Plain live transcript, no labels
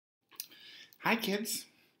Hi, kids.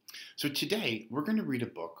 So today we're going to read a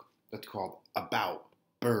book that's called About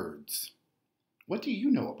Birds. What do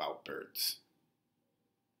you know about birds?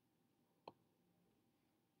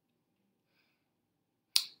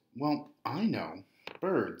 Well, I know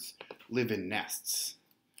birds live in nests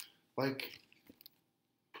like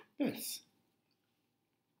this.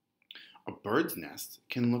 A bird's nest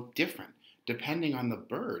can look different depending on the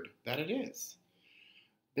bird that it is.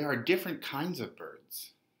 There are different kinds of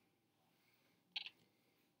birds.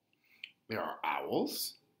 There are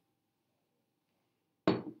owls,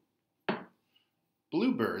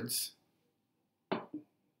 bluebirds,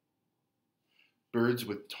 birds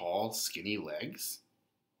with tall, skinny legs,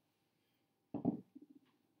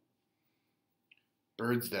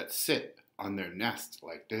 birds that sit on their nest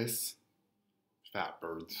like this, fat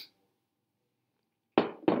birds.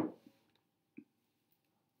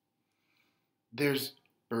 There's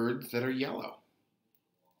birds that are yellow.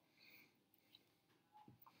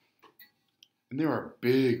 And there are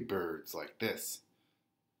big birds like this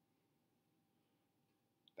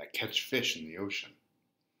that catch fish in the ocean.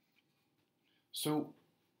 So,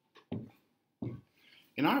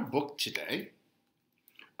 in our book today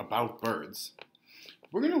about birds,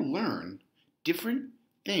 we're going to learn different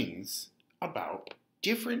things about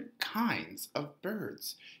different kinds of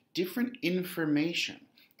birds, different information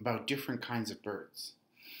about different kinds of birds.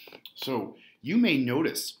 So, you may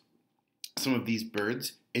notice some of these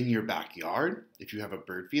birds in your backyard if you have a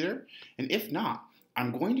bird feeder, and if not,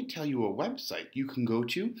 I'm going to tell you a website you can go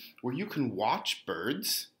to where you can watch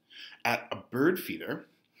birds at a bird feeder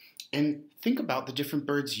and think about the different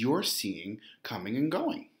birds you're seeing coming and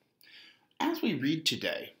going. As we read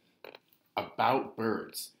today About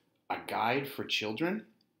Birds, a Guide for Children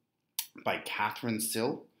by Catherine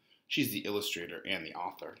Sill, she's the illustrator and the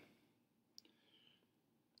author,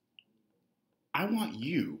 I want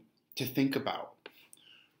you to think about,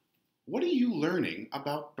 what are you learning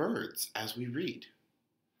about birds as we read?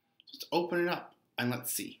 Let's open it up and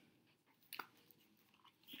let's see.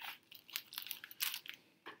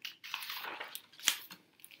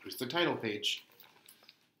 Here's the title page,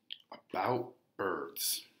 About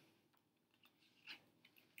Birds.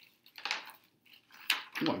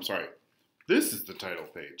 Oh, I'm sorry. This is the title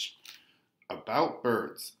page, About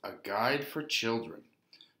Birds, a Guide for Children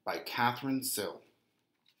by Catherine Sill.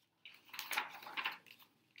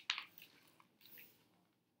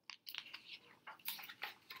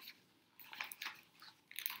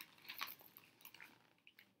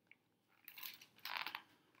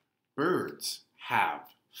 Birds have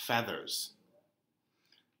feathers.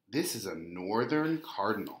 This is a northern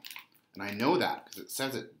cardinal, and I know that because it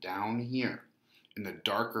says it down here in the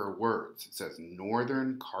darker words. It says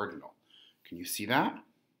northern cardinal. Can you see that?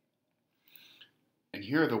 And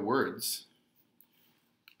here are the words.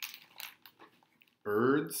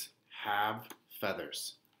 Birds have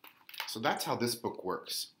feathers. So that's how this book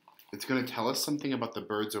works. It's going to tell us something about the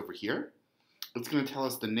birds over here. It's going to tell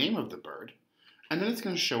us the name of the bird. And then it's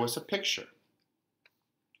going to show us a picture.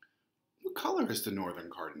 What color is the northern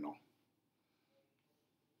cardinal?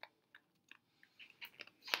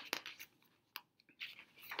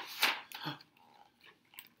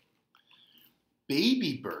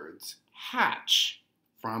 Baby birds hatch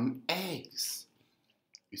from eggs.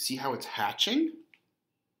 You see how it's hatching?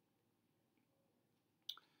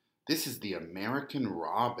 This is the American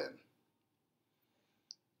robin.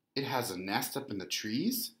 It has a nest up in the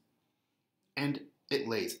trees, and it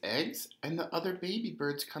lays eggs, and the other baby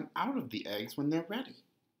birds come out of the eggs when they're ready.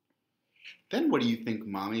 Then what do you think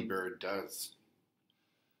mommy bird does?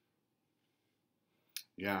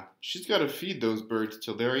 Yeah, she's got to feed those birds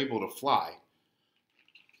till they're able to fly.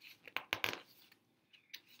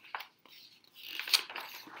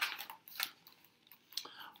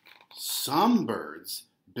 Some birds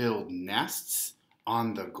build nests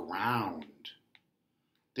on the ground.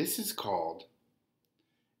 This is called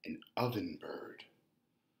an oven bird.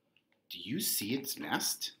 Do you see its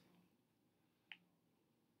nest?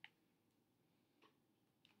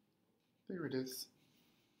 There it is.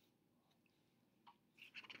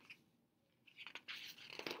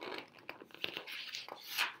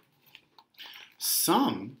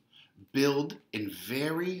 Some build in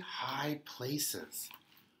very high places.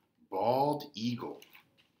 Bald eagle.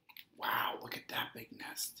 Wow, look at that big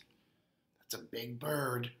nest. That's a big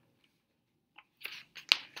bird.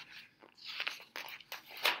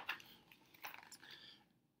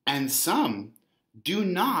 And some do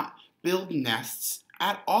not build nests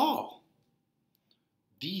at all.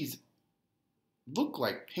 These look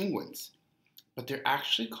like penguins, but they're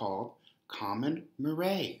actually called common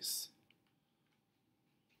morays.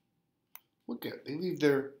 Look at, they leave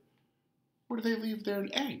their Where do they leave their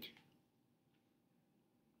egg?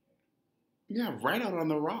 Yeah, right out on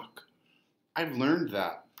the rock. I've learned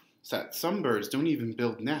that some birds don't even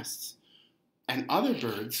build nests, and other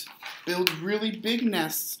birds build really big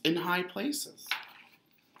nests in high places.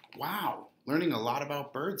 Wow, learning a lot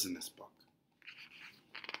about birds in this book.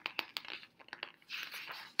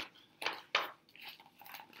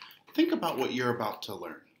 Think about what you're about to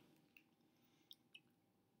learn.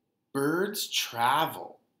 Birds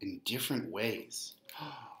travel in different ways.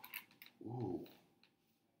 Ooh.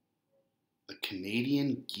 The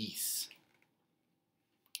Canadian geese.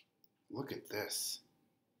 Look at this.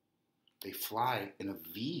 They fly in a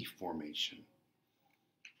V formation.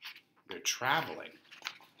 They're traveling.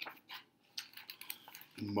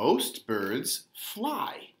 Most birds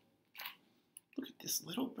fly. Look at this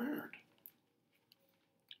little bird.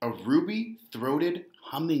 A ruby-throated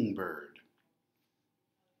hummingbird.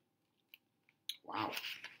 Wow.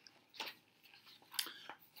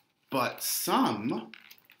 But some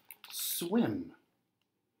swim.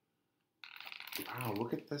 Wow,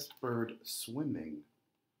 look at this bird swimming.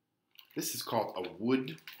 This is called a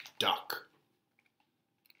wood duck.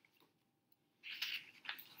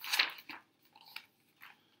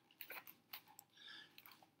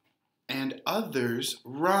 And others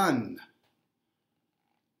run.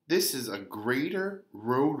 This is a greater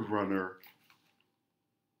roadrunner.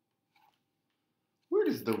 Where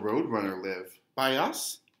does the roadrunner live? By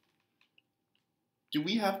us? Do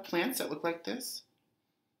we have plants that look like this?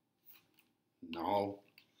 No.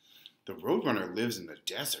 The roadrunner lives in the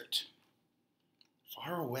desert,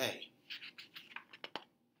 far away.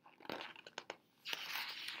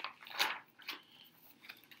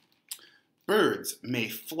 Birds may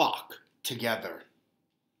flock together.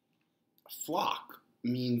 Flock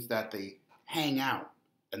means that they hang out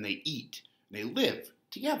and they eat and they live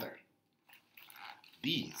together.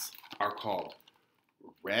 These are called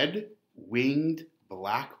red-winged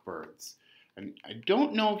blackbirds. And I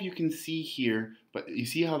don't know if you can see here, but you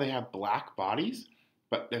see how they have black bodies?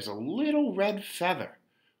 But there's a little red feather,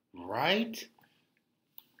 right?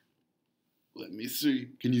 Let me see.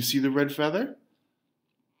 Can you see the red feather?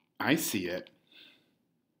 I see it.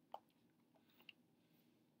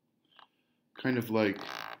 Kind of like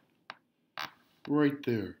right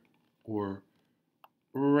there, or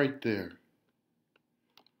right there,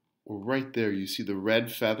 or right there. You see the red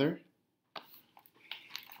feather?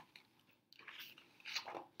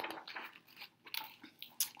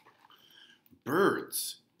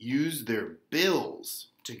 Birds use their bills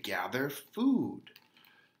to gather food.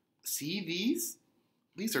 See these?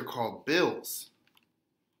 These are called bills.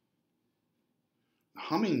 The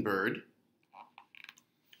hummingbird,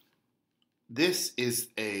 this is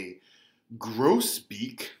a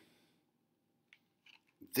grosbeak.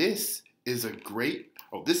 This is a great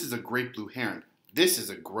blue heron. This is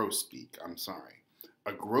a grosbeak, I'm sorry.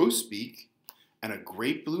 A grosbeak and a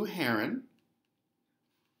great blue heron.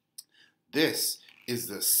 This is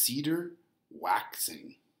the cedar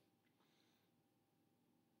waxing.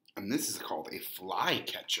 And this is called a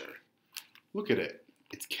flycatcher. Look at it.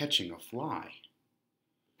 It's catching a fly.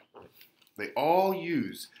 They all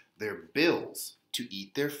use their bills to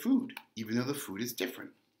eat their food, even though the food is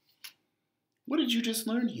different. What did you just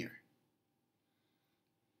learn here?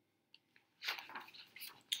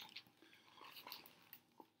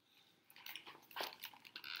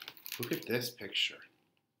 Look at this picture.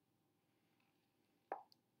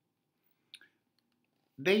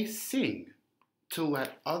 They sing to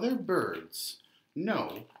let other birds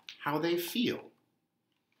know how they feel.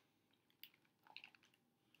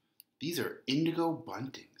 These are indigo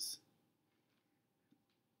buntings.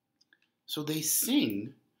 So they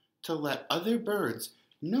sing to let other birds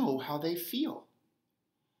know how they feel.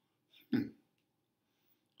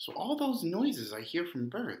 So all those noises I hear from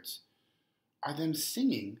birds are them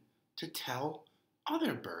singing to tell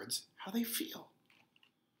other birds how they feel.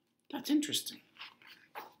 That's interesting.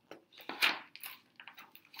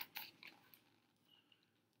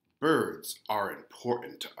 Birds are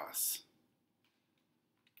important to us.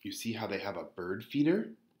 You see how they have a bird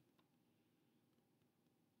feeder?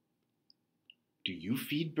 Do you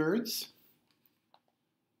feed birds?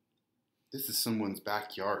 This is someone's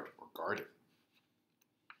backyard or garden.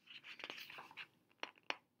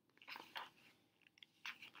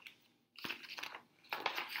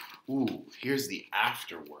 Ooh, here's the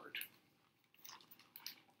afterword.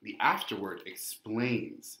 The afterword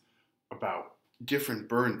explains about different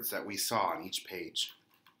birds that we saw on each page.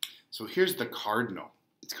 So here's the cardinal.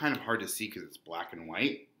 It's kind of hard to see because it's black and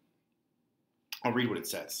white. I'll read what it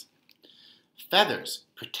says. Feathers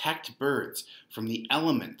protect birds from the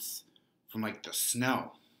elements, from like the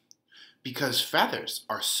snow. Because feathers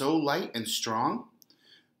are so light and strong,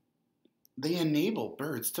 they enable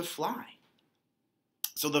birds to fly.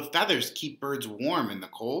 So the feathers keep birds warm in the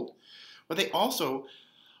cold, but they also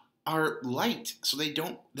are light, so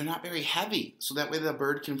they're not very heavy, so that way the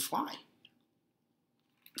bird can fly.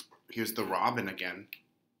 Here's the robin again.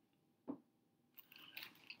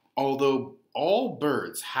 Although all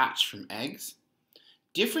birds hatch from eggs,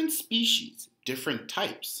 different species, different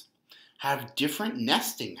types, have different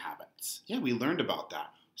nesting habits. Yeah, we learned about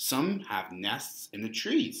that. Some have nests in the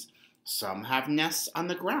trees. Some have nests on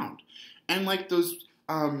the ground. And like those,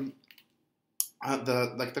 the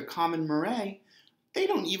common murray, they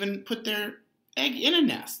don't even put their egg in a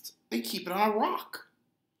nest. They keep it on a rock.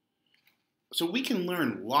 So we can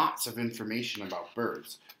learn lots of information about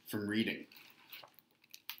birds from reading.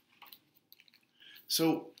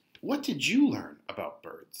 So what did you learn about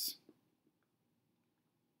birds?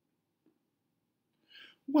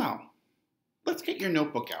 Well, let's get your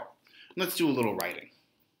notebook out. Let's do a little writing.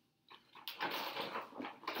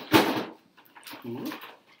 Ooh.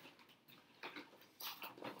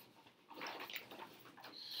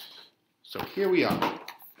 So here we are.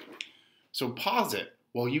 So pause it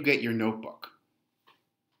while you get your notebook.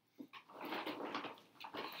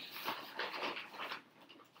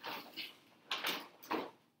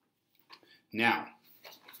 Now,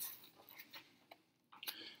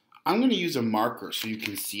 I'm going to use a marker so you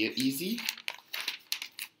can see it easy,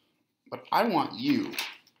 but I want you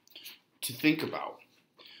to think about,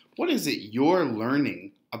 what is it you're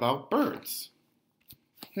learning about birds?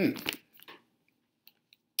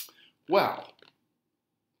 Well,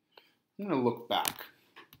 I'm going to look back.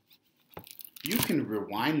 You can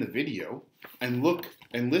rewind the video and look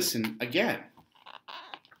and listen again.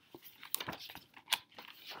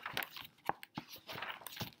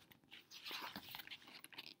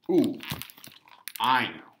 Ooh, I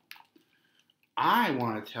know. I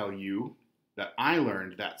want to tell you that I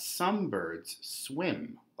learned that some birds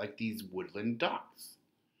swim like these woodland ducks.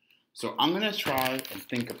 So I'm going to try and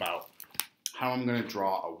think about how I'm going to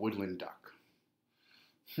draw a woodland duck.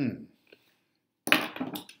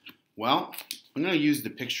 Well, I'm going to use the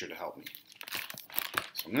picture to help me.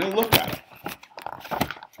 So I'm going to look at it.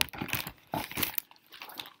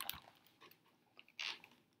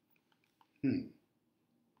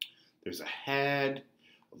 There's a head,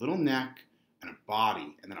 a little neck, and a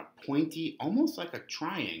body, and then a pointy, almost like a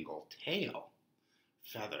triangle, tail.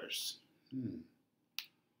 Feathers. I'm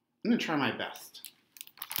going to try my best.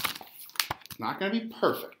 It's not going to be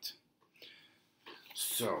perfect.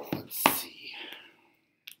 So, let's see.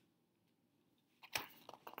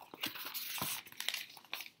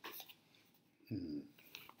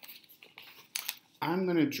 I'm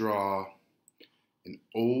going to draw an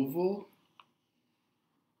oval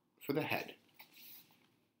for the head.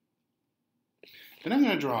 Then I'm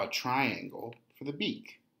going to draw a triangle for the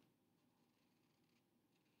beak.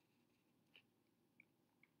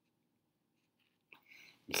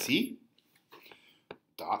 You see?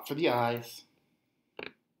 Dot for the eyes.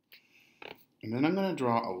 And then I'm going to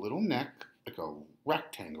draw a little neck, like a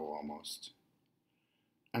rectangle almost.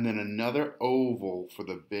 And then another oval for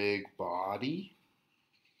the big body.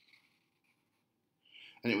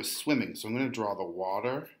 And it was swimming, so I'm going to draw the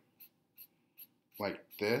water like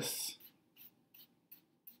this.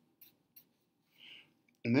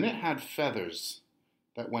 And then it had feathers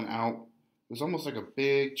that went out. It was almost like a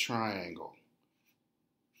big triangle.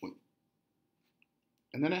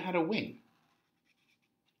 And then it had a wing.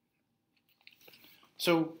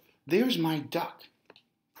 So there's my duck.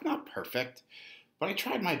 Not perfect, but I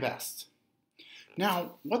tried my best.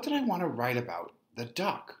 Now, what did I want to write about the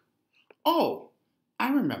duck? Oh,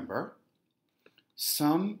 I remember.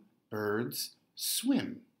 Some birds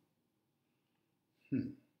swim.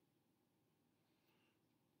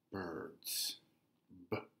 Birds.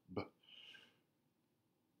 B.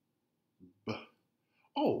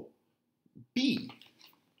 Oh, bee.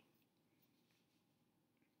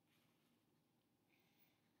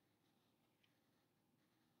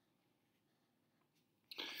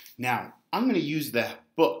 Now, I'm going to use the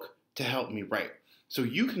book to help me write. So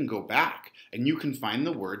you can go back and you can find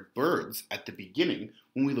the word birds at the beginning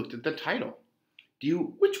when we looked at the title.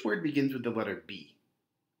 Which word begins with the letter B?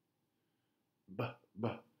 B.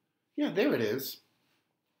 Yeah, there it is.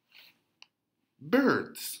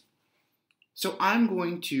 Birds. So I'm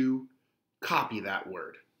going to copy that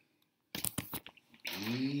word.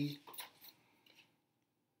 B.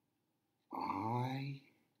 I.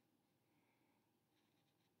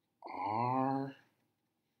 R.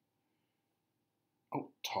 Oh,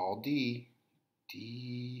 tall D.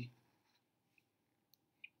 D.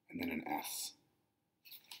 And then an S.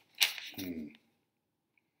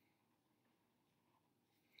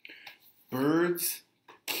 Birds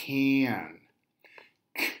can.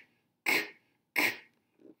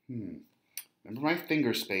 Remember my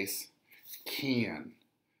finger space. Can.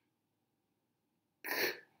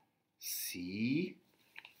 See?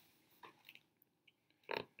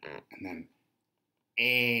 And then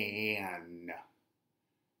an.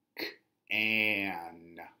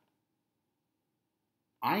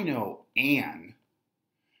 I know an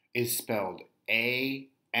is spelled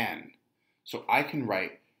A-N. So I can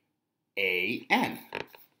write A-N.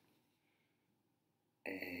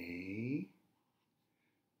 A-N.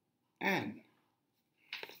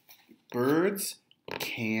 Birds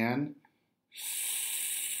can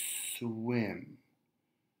swim.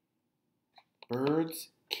 Birds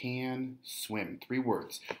can swim. 3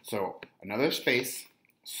 words. So another space.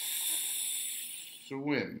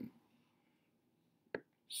 Swim.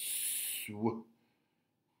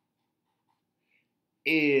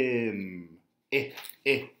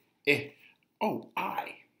 Oh,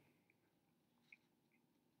 I.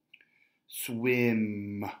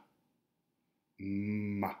 Swim.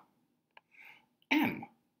 M.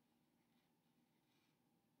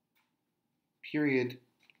 Period.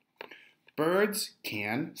 Birds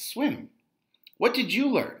can swim. What did you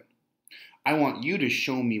learn? I want you to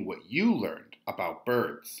show me what you learned about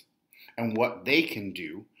birds and what they can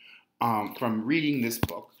do from reading this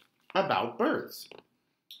book about birds.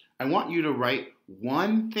 I want you to write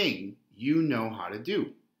one thing you know how to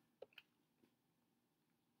do.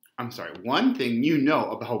 One thing you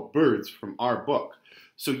know about birds from our book.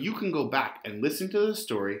 So you can go back and listen to the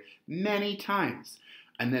story many times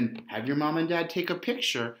and then have your mom and dad take a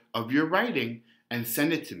picture of your writing and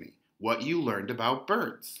send it to me, what you learned about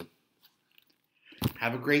birds.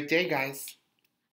 Have a great day, guys.